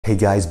Hey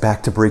guys,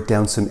 back to break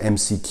down some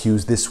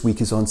MCQs. This week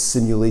is on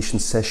simulation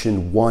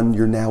session 1.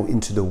 You're now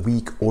into the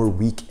week or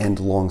weekend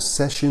long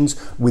sessions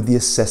with the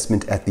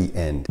assessment at the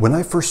end. When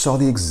I first saw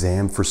the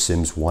exam for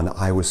Sims 1,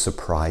 I was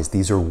surprised.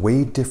 These are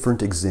way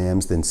different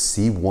exams than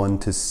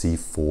C1 to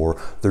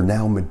C4. They're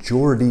now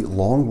majority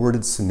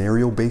long-worded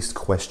scenario-based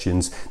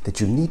questions that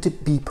you need to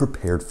be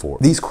prepared for.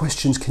 These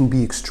questions can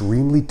be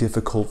extremely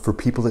difficult for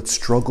people that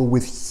struggle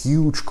with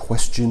huge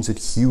questions and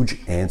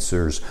huge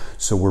answers.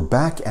 So we're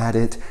back at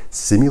it.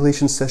 Simulation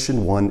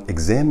Session 1,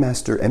 Exam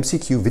Master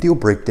MCQ video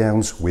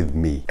breakdowns with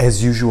me.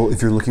 As usual,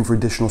 if you're looking for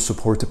additional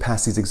support to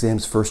pass these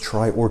exams first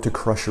try or to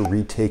crush a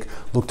retake,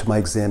 look to my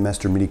Exam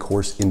Master mini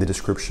course in the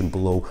description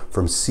below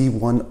from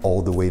C1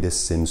 all the way to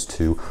Sims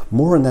 2.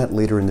 More on that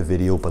later in the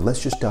video, but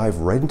let's just dive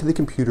right into the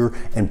computer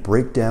and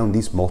break down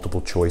these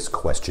multiple choice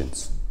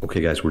questions. Okay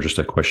guys, we're just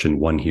at question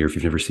 1 here. If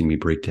you've never seen me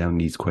break down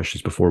these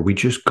questions before, we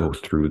just go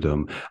through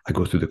them. I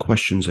go through the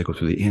questions, I go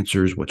through the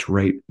answers, what's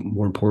right,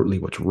 more importantly,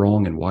 what's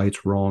wrong and why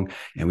it's wrong,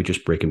 and we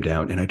just break them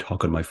down. And I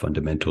talk on my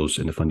fundamentals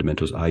and the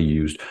fundamentals I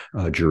used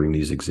during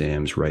these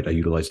exams, right? I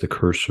utilize the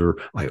cursor.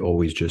 I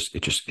always it's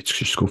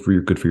just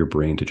good for your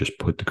brain to just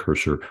put the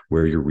cursor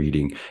where you're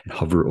reading and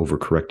hover over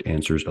correct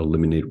answers,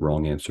 eliminate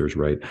wrong answers,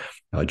 right?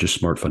 Just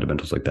smart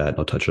fundamentals like that.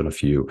 I'll touch on a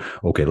few.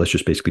 Okay, let's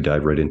just basically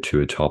dive right into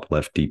it. Top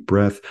left, deep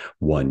breath.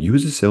 1, you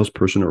as a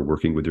salesperson are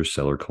working with your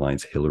seller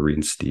clients, Hillary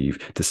and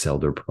Steve, to sell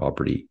their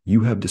property.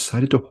 You have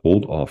decided to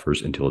hold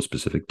offers until a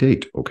specific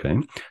date. Okay,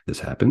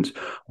 this happens.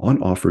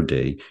 On offer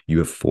day, you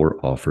have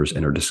 4 offers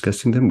and are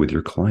discussing them with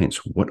your clients.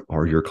 What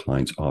are your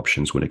clients'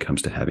 options when it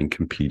comes to having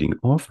competing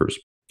offers?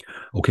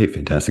 Okay,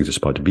 fantastic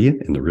spot to be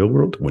in the real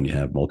world when you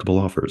have multiple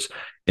offers.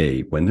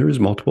 A, when there is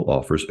multiple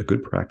offers, a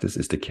good practice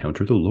is to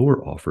counter the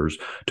lower offers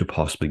to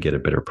possibly get a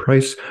better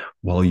price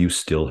while you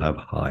still have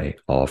high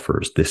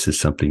offers. This is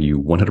something you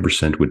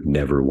 100% would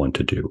never want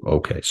to do.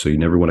 Okay, so you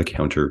never want to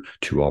counter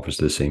 2 offers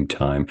at the same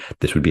time.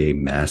 This would be a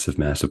massive,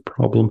 massive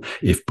problem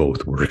if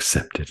both were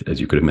accepted.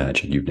 As you could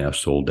imagine, you've now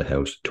sold the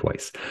house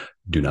twice.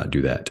 Do not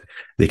do that.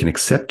 They can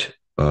accept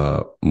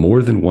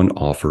more than one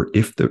offer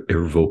if the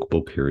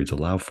irrevocable periods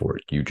allow for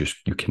it. You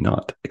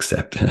cannot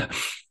accept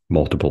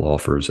multiple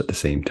offers at the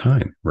same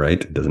time,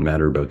 right? It doesn't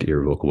matter about the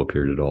irrevocable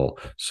period at all.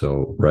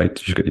 So,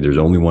 right, there's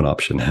only one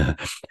option.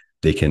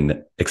 They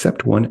can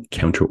accept one,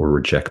 counter, or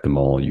reject them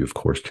all. You, of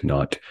course,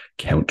 cannot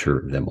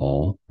counter them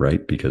all,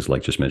 right? Because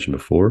like just mentioned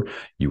before,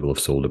 you will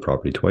have sold a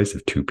property twice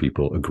if 2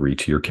 people agree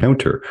to your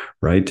counter,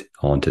 right?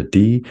 On to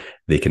D,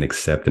 they can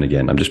accept, and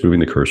again, I'm just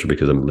moving the cursor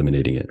because I'm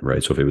eliminating it,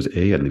 right? So if it was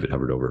A, I'd leave it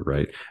hovered over,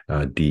 right?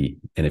 D,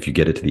 and if you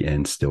get it to the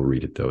end, still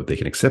read it though. They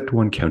can accept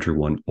one, counter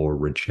one, or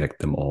reject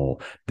them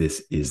all.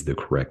 This is the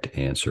correct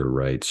answer,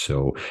 right?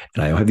 So,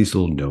 and I have these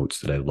little notes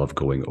that I love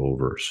going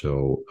over.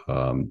 So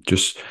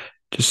just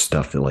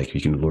stuff that like you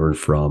can learn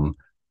from.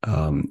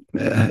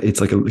 It's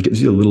like it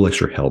gives you a little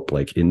extra help.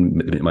 Like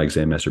in my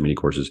Exam Master mini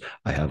courses,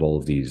 I have all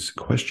of these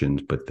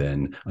questions, but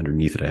then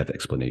underneath it, I have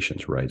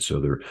explanations, right? So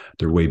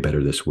they're way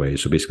better this way.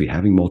 So basically,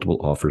 having multiple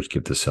offers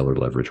give the seller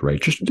leverage,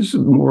 right? This is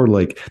more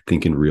like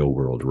thinking real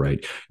world,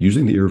 right?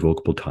 Using the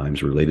irrevocable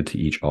times related to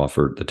each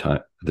offer,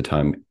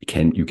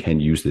 you can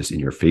use this in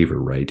your favor,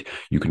 right?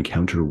 You can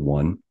counter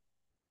one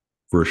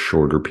for a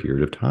shorter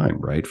period of time,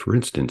 right? For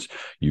instance,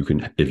 you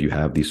can, if you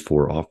have these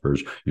 4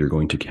 offers, you're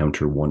going to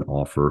counter one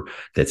offer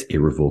that's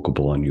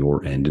irrevocable on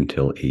your end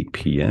until 8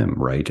 p.m.,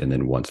 right? And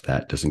then once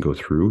that doesn't go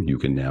through, you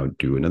can now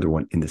do another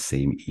one in the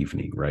same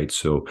evening, right?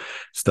 So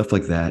stuff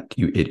like that,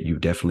 you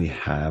definitely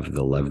have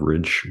the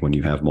leverage when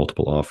you have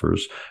multiple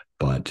offers.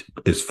 But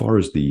as far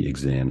as the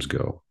exams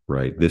go,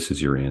 right, this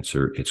is your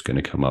answer. It's going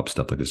to come up.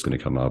 Stuff like this is going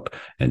to come up,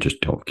 and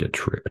just don't get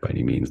tricked by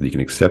any means. You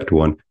can accept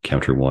one,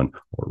 counter one,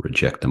 or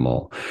reject them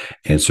all.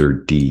 Answer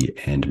D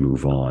and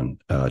move on.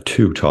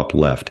 2, top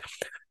left.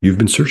 You've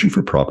been searching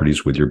for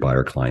properties with your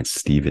buyer clients,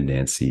 Steve and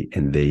Nancy,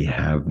 and they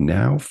have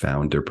now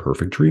found their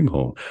perfect dream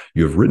home.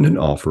 You have written an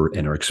offer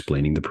and are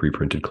explaining the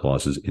pre-printed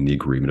clauses in the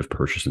agreement of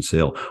purchase and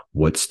sale.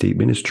 What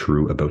statement is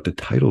true about the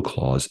title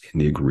clause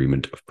in the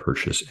agreement of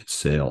purchase and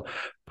sale?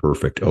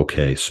 Perfect.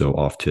 Okay, so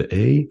off to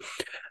A.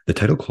 The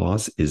title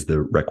clause is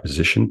the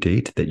requisition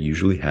date that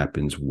usually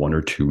happens 1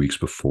 or 2 weeks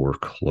before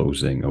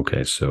closing.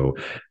 Okay, so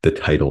the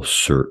title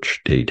search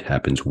date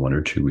happens 1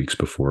 or 2 weeks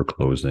before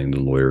closing. The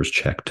lawyers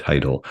check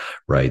title,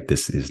 right?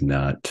 This is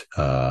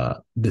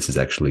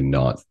actually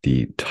not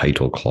the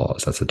title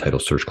clause. That's the title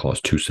search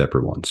clause, 2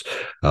 separate ones.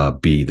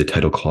 B, the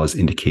title clause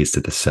indicates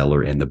that the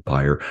seller and the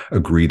buyer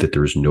agree that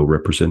there is no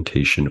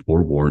representation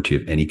or warranty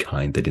of any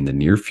kind that in the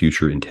near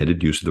future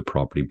intended use of the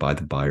property by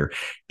the buyer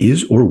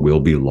is or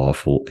will be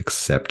lawful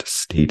except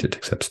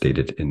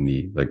stated in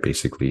the, like,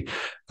 basically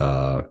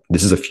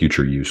this is a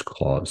future use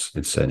clause.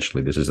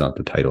 Essentially, this is not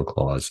the title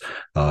clause.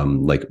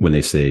 Like when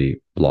they say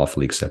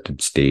lawfully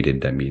accepted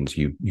stated, that means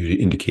you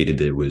indicated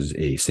that it was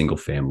a single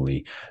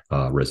family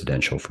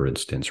residential, for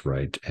instance,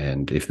 right?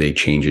 And if they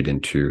change it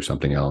into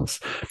something else,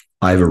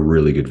 I have a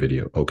really good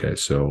video. Okay,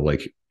 so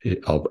like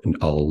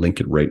I'll link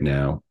it right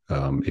now.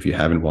 If you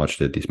haven't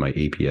watched it, this is my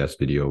APS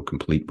video,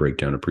 complete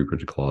breakdown of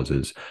pre-printed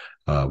clauses.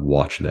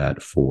 Watch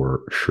that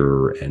for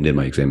sure. And in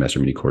my Exam Master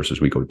mini courses,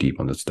 we go deep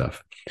on this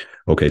stuff.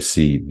 Okay,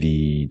 C,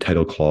 the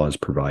title clause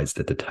provides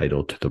that the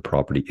title to the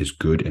property is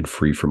good and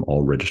free from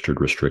all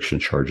registered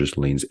restrictions, charges,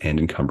 liens, and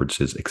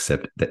encumbrances,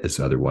 except that is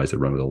otherwise the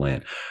run of the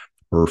land.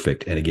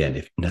 Perfect. And again,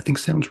 if nothing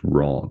sounds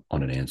wrong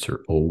on an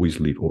answer, always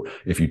leave, or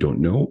if you don't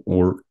know,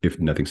 or if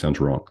nothing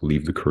sounds wrong,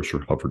 leave the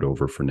cursor hovered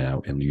over for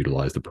now and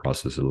utilize the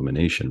process of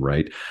elimination,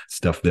 right?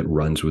 Stuff that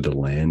runs with the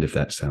land, if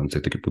that sounds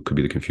like could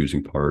be the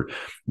confusing part,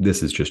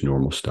 this is just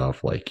normal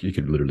stuff. Like it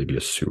could literally be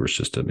a sewer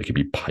system. It could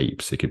be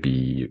pipes. It could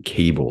be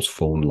cables,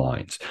 phone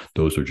lines.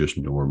 Those are just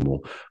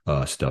normal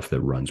stuff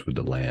that runs with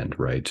the land,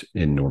 right?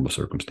 In normal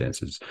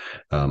circumstances.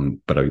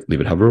 But I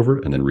leave it hover over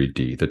and then read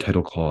D. The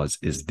title clause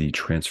is the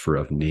transfer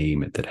of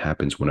name that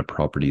happens when a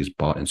property is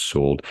bought and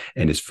sold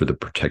and is for the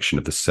protection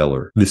of the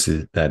seller.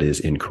 That is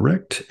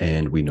incorrect,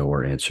 and we know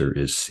our answer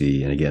is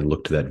C. And again,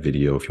 look to that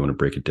video if you want to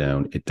break it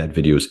down. That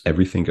video is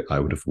everything I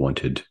would have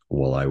wanted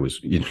while I was,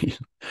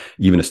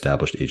 even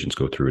established agents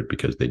go through it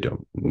because they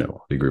don't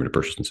know the agreement of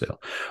purchase and sale.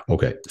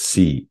 Okay,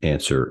 C,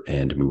 answer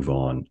and move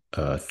on.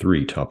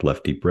 3, top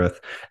left, deep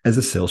breath. As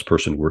a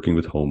salesperson working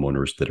with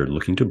homeowners that are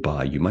looking to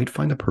buy, you might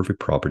find the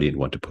perfect property and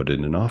want to put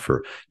in an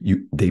offer.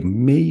 They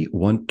may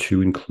want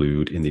to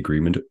include in the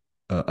agreement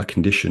a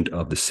condition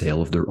of the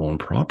sale of their own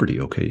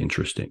property. Okay,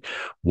 interesting.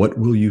 What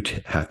will you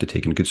have to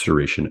take into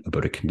consideration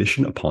about a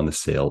condition upon the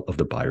sale of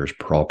the buyer's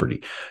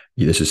property?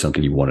 This is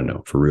something you want to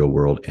know for real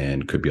world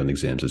and could be on the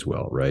exams as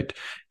well, right?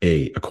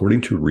 A, according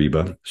to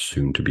Reba,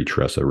 soon to be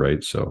Tressa,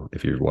 right? So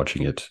if you're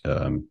watching it,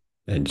 and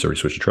it's already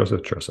switched to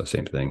Tressa,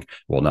 same thing.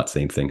 Well, not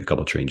same thing, a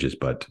couple of changes,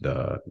 but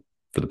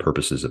for the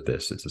purposes of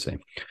this, it's the same.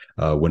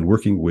 When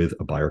working with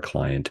a buyer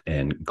client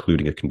and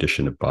including a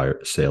condition of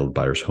sale of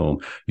buyer's home,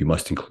 you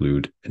must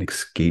include an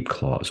escape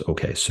clause.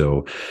 Okay,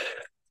 so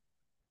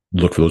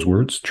look for those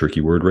words.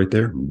 Tricky word right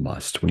there.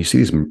 Must. When you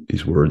see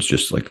these words,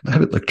 just like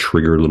have it like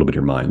trigger a little bit in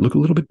your mind. Look a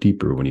little bit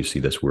deeper when you see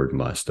this word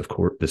must. Of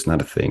course, that's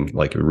not a thing.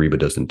 Like Reba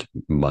doesn't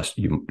must.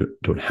 You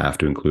don't have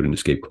to include an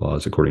escape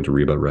clause according to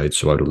Reba, right?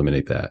 So I would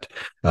eliminate that.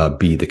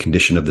 B, the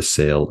condition of the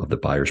sale of the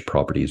buyer's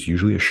property is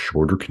usually a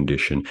shorter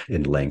condition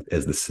in length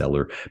as the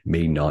seller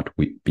may not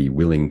be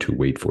willing to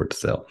wait for it to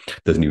sell.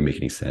 Doesn't even make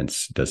any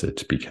sense, does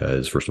it?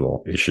 Because first of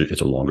all,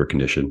 it's a longer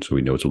condition. So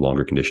we know it's a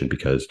longer condition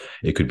because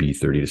it could be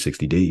 30 to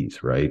 60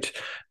 days, right?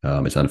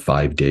 It's not a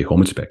 5-day home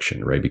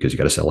inspection, right? Because you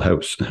got to sell a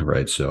house,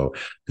 right? So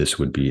this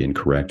would be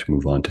incorrect.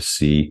 Move on to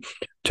C.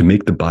 To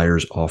make the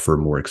buyer's offer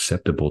more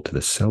acceptable to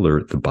the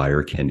seller, the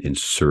buyer can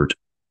insert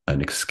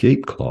an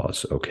escape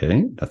clause.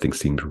 Okay, nothing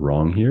seems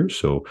wrong here.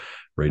 So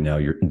right now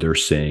they're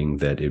saying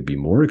that it'd be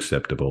more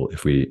acceptable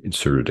if we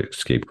inserted an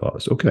escape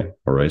clause. Okay,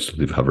 all right, so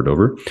leave hovered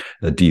over.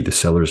 D, the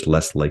seller is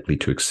less likely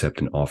to accept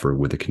an offer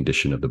with the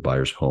condition of the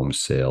buyer's home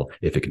sale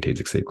if it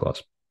contains escape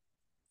clause.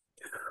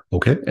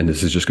 Okay, and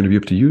this is just going to be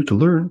up to you to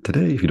learn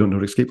today if you don't know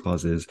what escape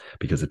clause is,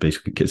 because it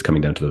basically is coming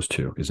down to those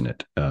two, isn't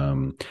it?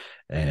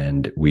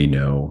 And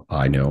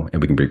I know,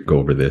 and we can go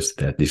over this,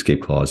 that the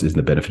escape clause is in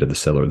the benefit of the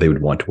seller. They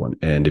would want one.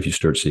 And if you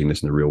start seeing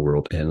this in the real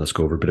world, and let's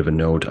go over a bit of a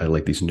note. I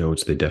like these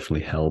notes. They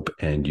definitely help.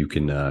 And you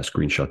can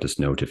screenshot this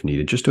note if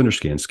needed, just to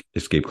understand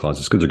escape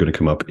clauses, because they're going to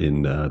come up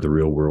in the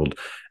real world.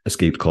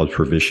 Escape clause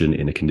provision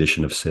in a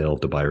condition of sale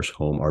of the buyer's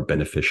home are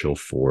beneficial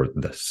for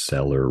the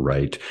seller,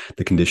 right?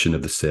 The condition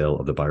of the sale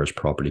of the buyer's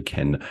property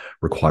can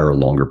require a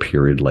longer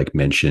period, like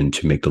mentioned,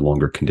 to make the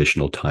longer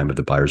conditional time of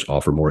the buyer's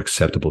offer more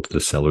acceptable to the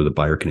seller. The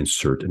buyer can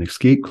insert an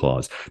escape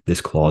clause. This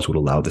clause would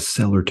allow the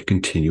seller to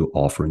continue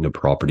offering the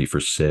property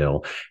for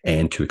sale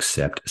and to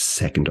accept a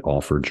second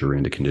offer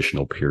during the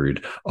conditional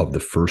period of the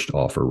first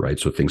offer, right?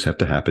 So things have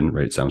to happen,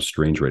 right? It sounds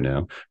strange right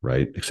now,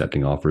 right?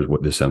 Accepting offers,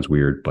 this sounds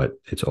weird, but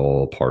it's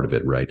all part of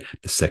it, right?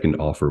 The second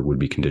offer would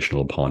be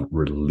conditional upon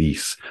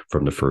release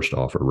from the first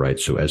offer, right?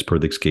 So as per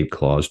the escape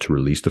clause, to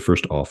release the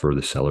first offer,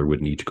 the seller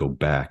would need to go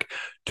back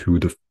to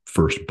the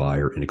first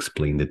buyer and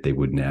explain that they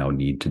would now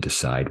need to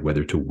decide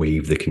whether to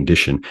waive the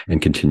condition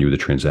and continue the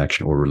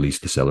transaction or release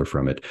the seller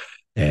from it.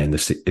 And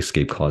the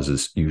escape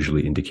clauses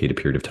usually indicate a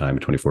period of time,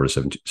 24 to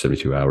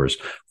 72 hours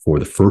for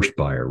the first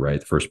buyer,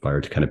 right? The first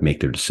buyer to kind of make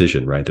their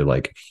decision, right? They're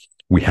like,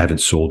 we haven't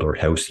sold our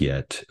house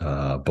yet,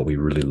 but we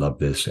really love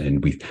this.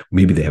 And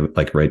maybe they have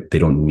right, they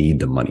don't need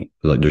the money.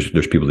 Like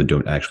there's people that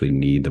don't actually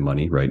need the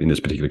money, right? In this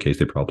particular case,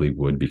 they probably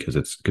would because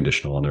it's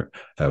conditional on their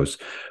house,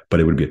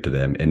 but it would be up to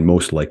them. And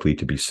most likely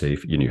to be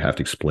safe, you have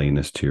to explain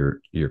this to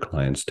your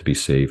clients. To be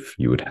safe,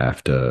 you would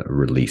have to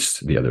release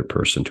the other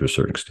person to a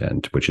certain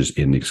extent, which is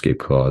in the escape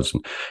clause.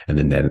 And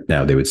then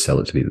now they would sell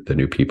it to the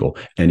new people.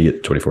 And you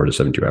get 24 to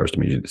 72 hours to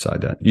immediately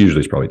decide that. Usually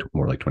it's probably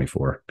more like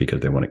 24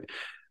 because they want to,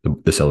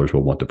 the sellers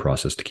will want the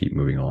process to keep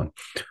moving on.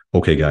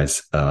 Okay,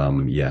 guys.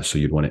 So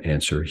you'd want to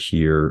answer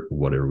here.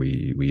 What are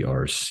we? We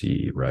are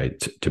C, right?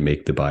 To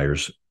make the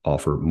buyer's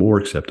offer more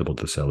acceptable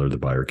to the seller, the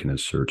buyer can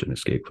insert an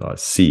escape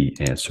clause. C,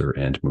 answer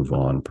and move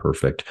on.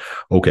 Perfect.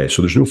 Okay,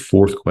 so there's no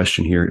fourth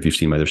question here. If you've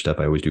seen my other stuff,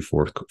 I always do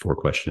four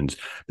questions.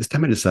 This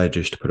time I decided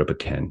just to put up a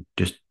 10.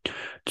 Just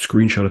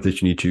screenshot if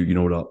that you need to. You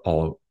know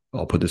what?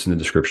 I'll put this in the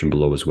description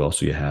below as well,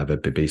 so you have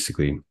it. But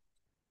basically,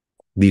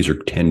 these are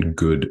 10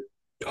 good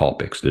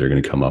topics that are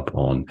going to come up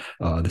on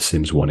the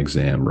Sims 1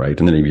 exam, right?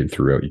 And then even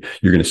throughout,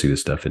 you're going to see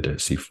this stuff into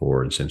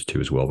C4 and Sims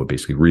 2 as well. But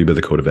basically, REBA,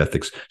 the code of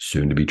ethics,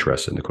 soon to be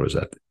trust in the code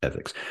of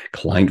ethics.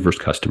 Client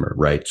versus customer,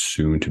 right?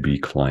 Soon to be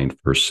client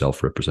versus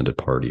self-represented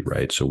party,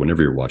 right? So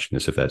whenever you're watching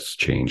this, if that's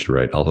changed,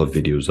 right, I'll have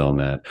videos on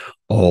that.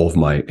 All of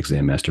my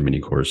Exam Master mini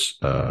course,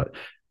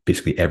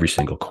 basically every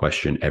single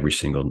question,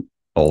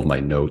 all of my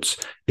notes,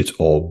 it's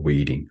all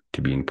waiting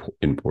to be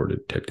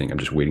imported type thing. I'm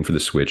just waiting for the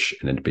switch,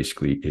 and then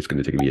basically it's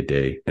going to take me a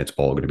day, and it's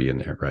all going to be in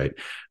there, right?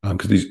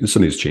 Because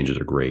some of these changes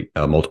are great.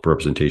 Multiple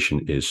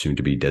representation is soon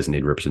to be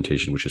designated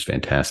representation, which is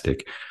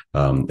fantastic.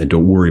 And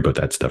don't worry about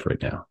that stuff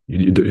right now.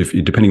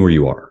 Depending where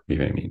you are, you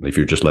know what I mean? If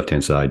you're just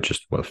left-hand side,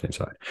 just left-hand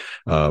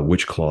side.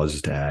 Which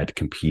clauses to add,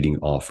 competing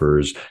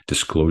offers,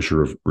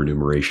 disclosure of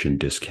remuneration,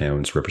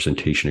 discounts,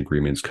 representation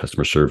agreements,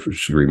 customer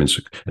service agreements.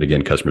 And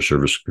again, customer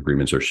service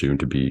agreements are soon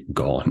to be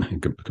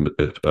gone,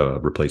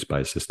 replaced by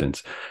assistance.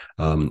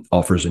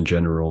 Offers in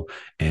general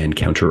and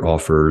counter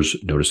offers,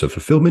 notice of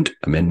fulfillment,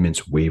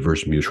 amendments,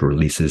 waivers, mutual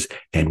releases,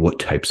 and what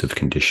types of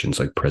conditions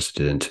like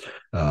precedent,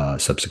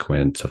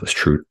 subsequent,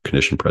 true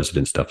condition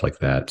precedent, stuff like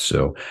that.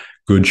 So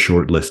good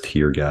short list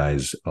here,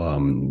 guys.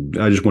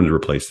 I just wanted to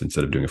replace,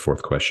 instead of doing a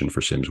fourth question for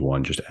Sims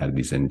 1, just add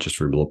these in just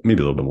for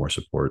maybe a little bit more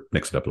support,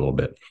 mix it up a little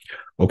bit.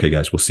 Okay,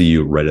 guys, we'll see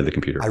you right at the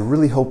computer. I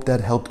really hope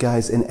that helped,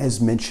 guys. And as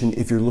mentioned,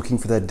 if you're looking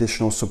for that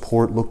additional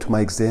support, look to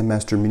my Exam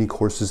Master mini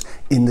courses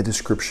in the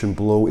description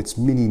below. It's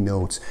mini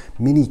notes,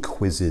 mini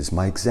quizzes,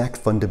 my exact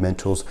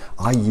fundamentals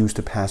I use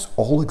to pass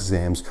all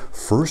exams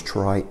first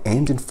try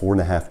and in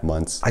 4.5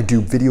 months. I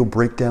do video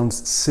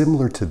breakdowns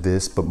similar to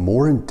this, but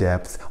more in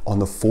depth on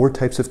the 4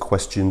 types of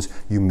questions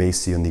you may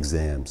see on the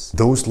exams.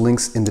 Those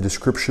links in the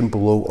description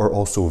below are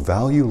also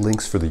value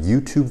links for the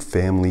YouTube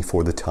family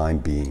for the time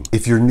being.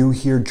 If you're new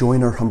here,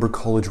 join our Humber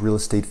College Real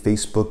Estate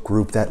Facebook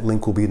group. That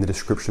link will be in the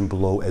description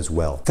below as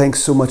well. Thanks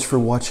so much for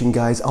watching,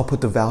 guys. I'll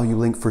put the value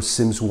link for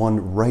Sims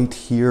 1 right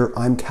here.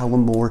 I'm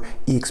Callum Moore,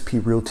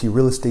 eXp Realty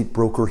real estate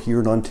broker here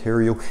in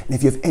Ontario. And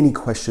if you have any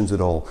questions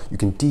at all, you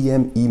can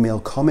DM, email,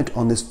 comment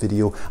on this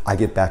video. I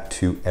get back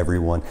to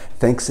everyone.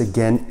 Thanks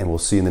again, and we'll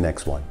see you in the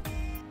next one.